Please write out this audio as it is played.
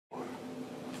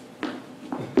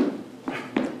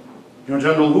You're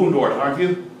General Woundort, aren't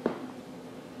you?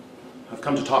 I've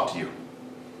come to talk to you.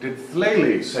 Did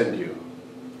Flaley send you?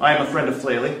 I am a friend of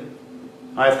Flaley.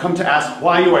 I have come to ask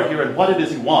why you are here and what it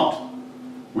is you want.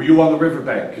 Were you on the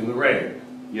riverbank in the rain?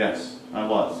 Yes, I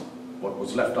was. What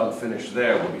was left unfinished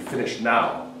there will be finished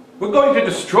now. We're going to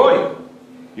destroy you.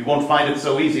 You won't find it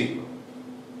so easy.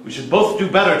 We should both do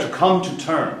better to come to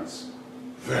terms.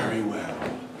 Very well.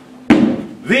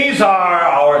 These are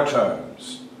our terms.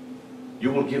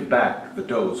 You will give back the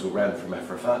does who ran from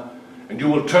Ephrathah, and you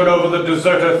will turn over the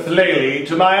deserter Flaley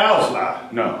to my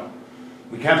Ausla. No,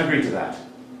 we can't agree to that.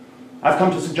 I've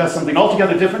come to suggest something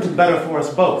altogether different and better for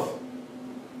us both.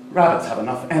 Rabbits have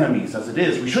enough enemies as it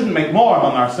is. We shouldn't make more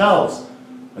among ourselves.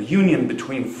 A union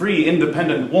between free,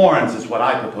 independent warrens is what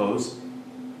I propose.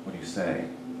 What do you say?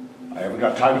 I haven't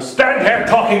got time to stand here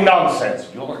talking nonsense.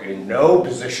 You're in no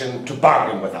position to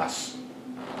bargain with us.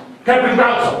 Captain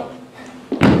Groundsel,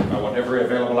 I want every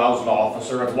available Ausla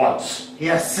officer at once.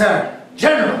 Yes, sir.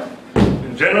 General!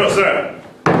 General, sir.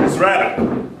 This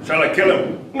rabbit. Shall I kill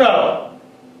him? No.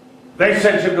 They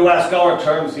sent him to ask our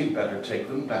terms. He'd better take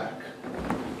them back.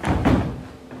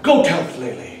 Go tell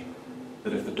Flaley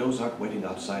that if the does aren't waiting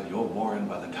outside your warren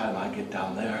by the time I get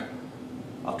down there,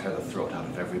 I'll tear the throat out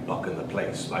of every buck in the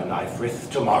place by knife writh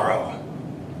tomorrow.